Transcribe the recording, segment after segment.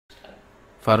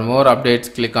For more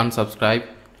updates, click on subscribe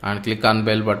and click on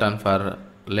bell button for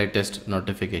latest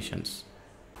notifications.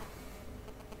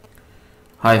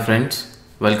 Hi friends,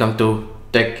 welcome to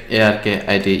Tech ARK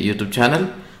IT YouTube channel.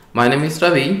 My name is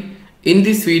Ravi. In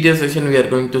this video session, we are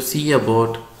going to see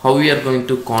about how we are going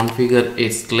to configure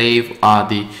a slave or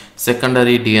the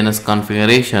secondary DNS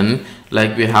configuration.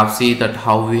 Like we have seen that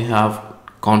how we have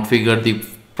configured the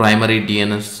primary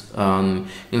DNS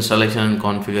installation and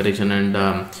configuration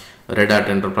and Red Hat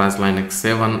Enterprise Linux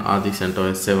 7 or the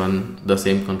CentOS 7, the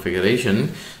same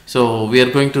configuration. So we are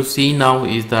going to see now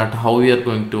is that how we are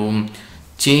going to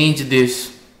change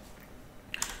this,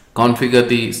 configure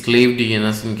the slave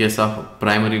DNS in case of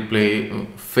primary play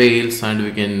fails, and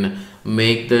we can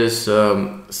make this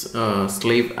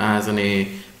slave as a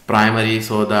primary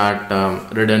so that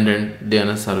redundant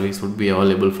DNS service would be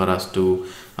available for us to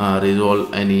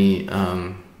resolve any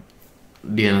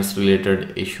DNS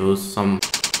related issues.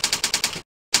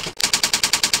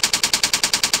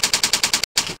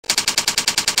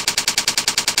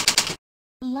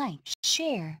 Like,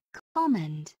 share,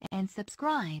 comment, and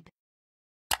subscribe.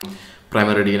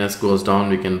 Primary DNS goes down,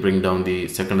 we can bring down the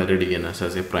secondary DNS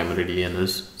as a primary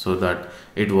DNS so that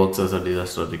it works as a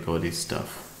disaster recovery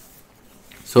stuff.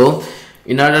 So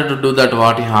in order to do that,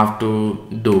 what you have to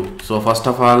do, so first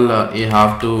of all you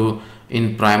have to,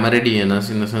 in primary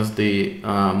DNS, in the sense the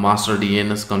master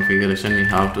DNS configuration, you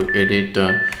have to edit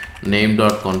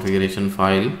name.configuration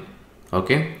file,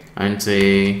 okay, and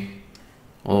say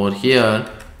over here.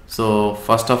 So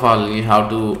first of all you have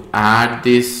to add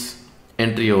this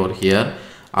entry over here,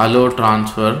 allow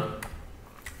transfer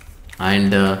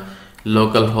and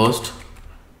localhost,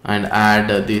 and add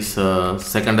this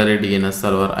secondary DNS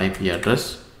server IP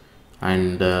address,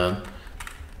 and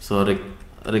so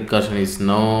recursion is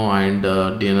no, and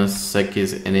DNS sec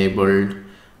is enabled,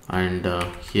 and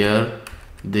here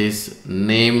this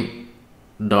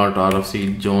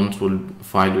name.rfc Jones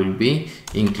file will be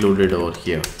included over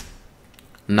here.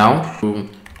 Now to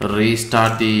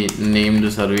restart the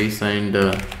named service and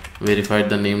verify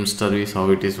the named service how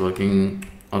it is working.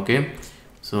 Okay,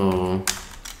 so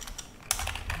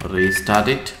restart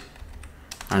it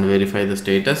and verify the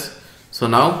status. So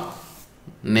now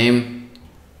name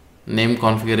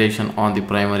configuration on the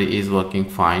primary is working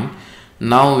fine.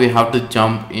 Now we have to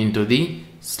jump into the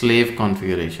slave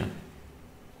configuration.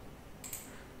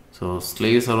 So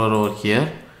slave server over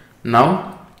here.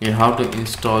 Now you have to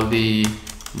install the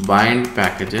bind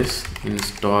packages,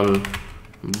 install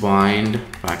bind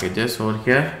packages over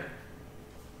here.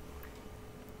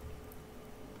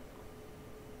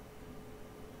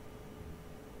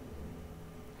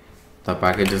 The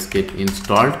packages get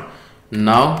installed.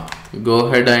 Now go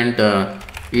ahead and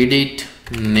edit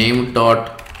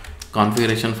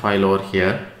name.configuration file over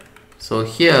here. So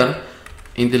here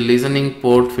in the listening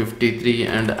port 53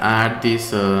 and add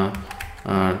this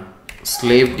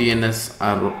slave DNS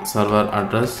server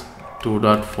address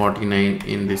 2.49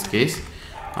 in this case,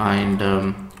 and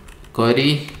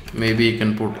query, maybe you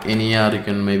can put any, or you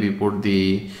can maybe put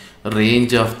the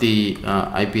range of the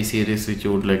IP series which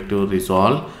you would like to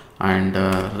resolve, and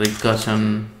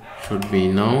recursion should be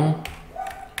no.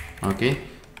 Okay,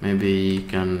 maybe you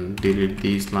can delete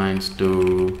these lines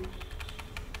to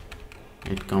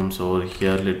it comes over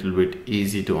here, little bit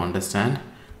easy to understand.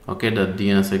 Okay, the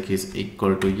DNSSEC is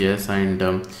equal to yes, and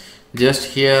just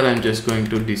here I'm just going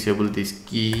to disable this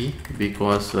key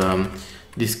because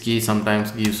this key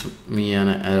sometimes gives me an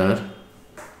error,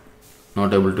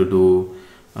 not able to do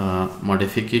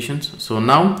modifications. So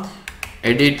now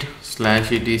edit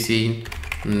 /etc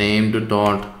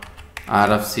named.rfc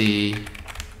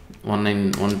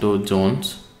 1912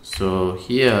 Jones. So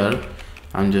here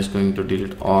I'm just going to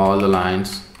delete all the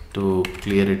lines to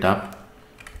clear it up.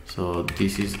 So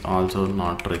this is also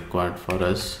not required for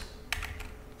us,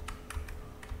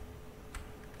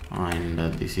 and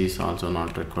this is also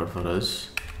not required for us.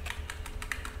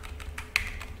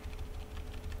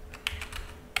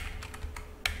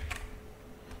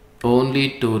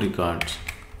 Only 2 records.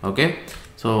 Okay,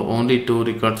 so only 2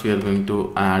 records we are going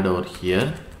to add over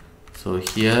here. So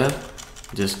here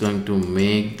just going to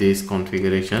make this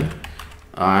configuration,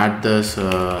 add this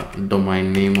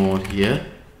domain name over here,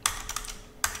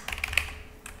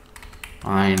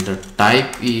 and the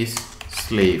type is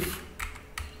slave.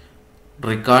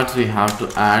 Records we have to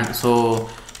add. So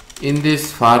in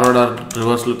this forward or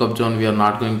reverse lookup zone, we are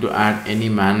not going to add any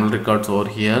manual records over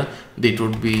here. It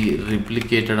would be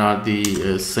replicated or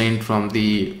the sent from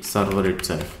the server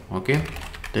itself. Okay,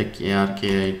 Tech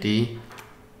ARKIT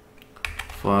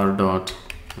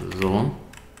for.zone,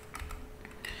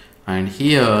 and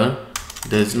here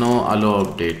there is no allow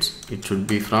updates. It should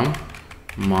be from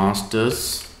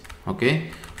masters. Okay,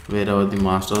 wherever the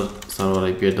master server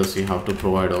IP address you have to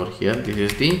provide over here. This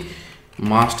is the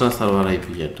master server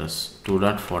IP address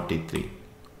 2.43,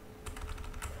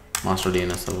 master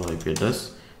DNS server IP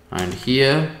address, and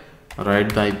here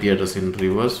write the IP address in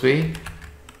reverse way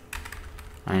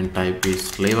and type is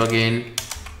slave again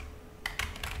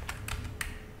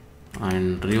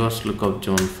and reverse lookup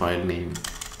zone file name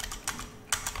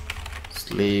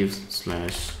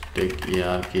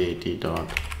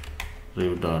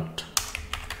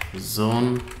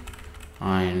slaves/ark80.rev.zone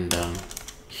and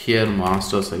here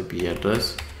master's IP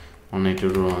address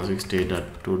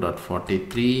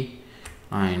 192.168.2.43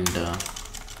 and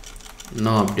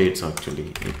no updates. Actually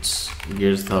it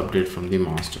gets the update from the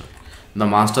master. The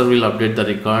master will update the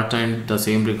record and the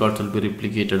same records will be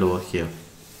replicated over here.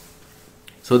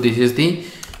 So this is the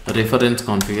reference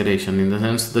configuration, in the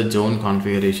sense the zone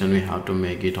configuration we have to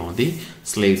make it on the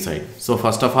slave side. So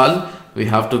first of all we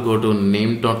have to go to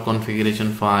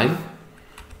name.configuration file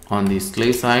on the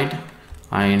slave side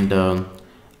and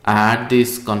add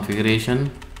this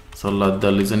configuration. So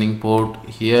the listening port,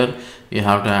 here you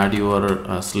have to add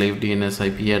your slave DNS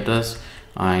IP address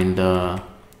and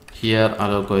here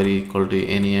allow query equal to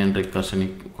any and recursion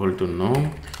equal to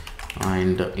no,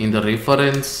 and in the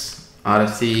reference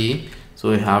RHCE, so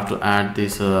we have to add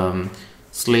this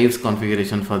slaves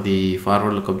configuration for the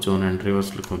forward lookup zone and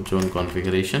reverse lookup zone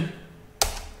configuration.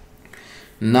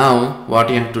 Now what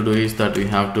you have to do is that we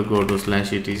have to go to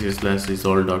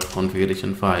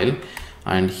 /etc/resolve.configuration file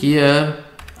and here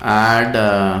add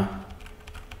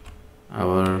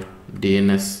our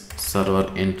DNS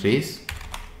server entries.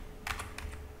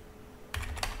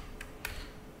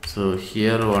 So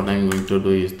here what I'm going to do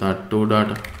is that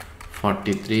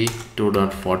 2.43,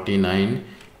 2.49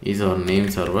 is our name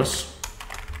servers.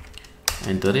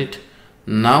 Enter it.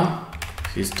 Now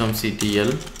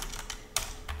systemctl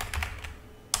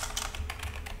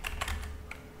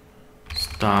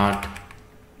start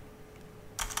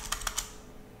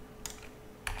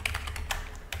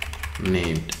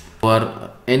named.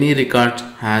 For any record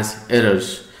has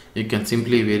errors, you can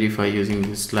simply verify using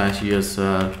this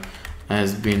 /usr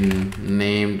has been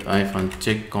named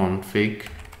 -checkconfig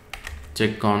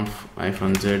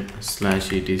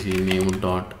checkconf-z/etc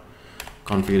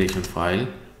name.configuration file.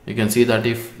 You can see that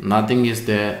if nothing is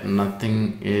there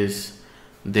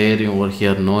over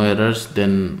here, no errors,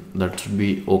 then that should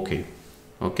be okay.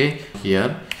 Okay,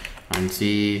 here and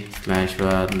see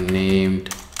 /var named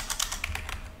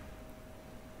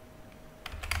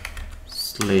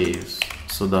slaves.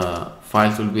 So the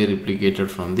files will be replicated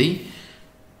from the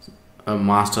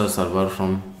master server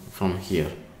from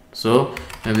here. So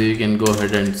maybe you can go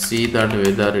ahead and see that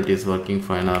whether it is working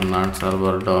fine or not.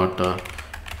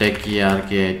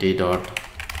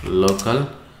 server.techark80.local.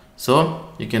 So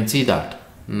you can see that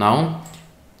now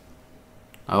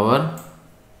our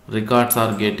records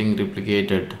are getting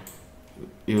replicated,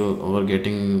 are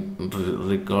getting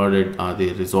recorded, are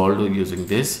they resolved using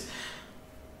this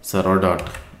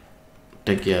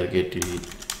server.techark80.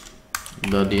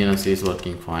 the DNS is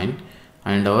working fine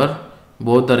and our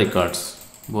both the records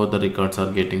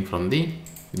are getting from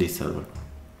this server.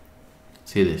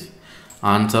 See this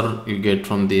answer you get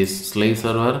from this slave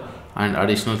server and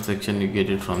additional section you get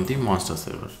it from the master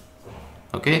server.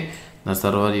 Okay, the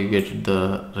server you get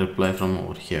the reply from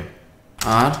over here,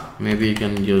 or maybe you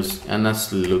can use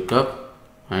ns lookup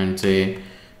and say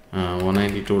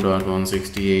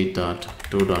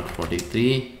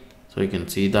 192.168.2.43. so you can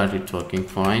see that it's working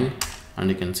fine and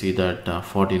you can see that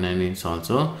 49 is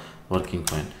also working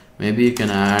fine. Maybe you can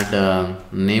add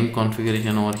name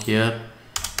configuration over here,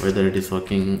 whether it is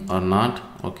working or not.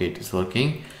 Okay, it is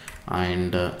working,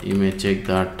 and you may check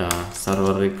that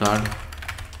server record,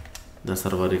 the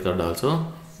server record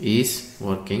also is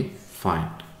working fine,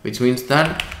 which means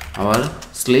that our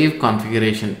slave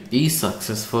configuration is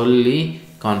successfully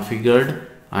configured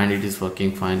and it is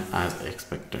working fine as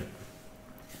expected.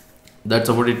 That's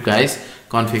about it, guys,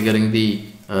 configuring the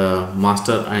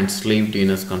master and slave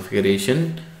DNS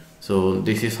configuration. So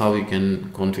this is how you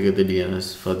can configure the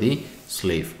DNS for the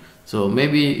slave. So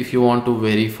maybe if you want to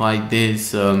verify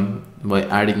this by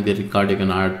adding the record, you can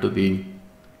add to the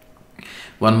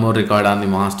one more record on the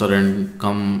master and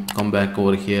come back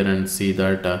over here and see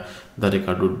that the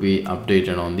record would be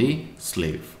updated on the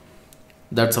slave.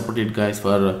 That's about it, guys,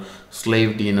 for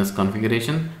slave DNS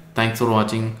configuration. Thanks for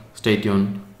watching. Stay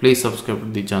tuned. Please subscribe to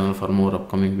the channel for more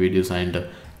upcoming videos and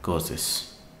courses.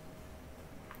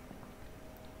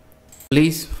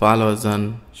 Please follow us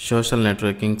on social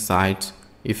networking sites.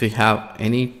 If you have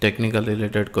any technical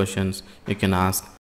related questions, you can ask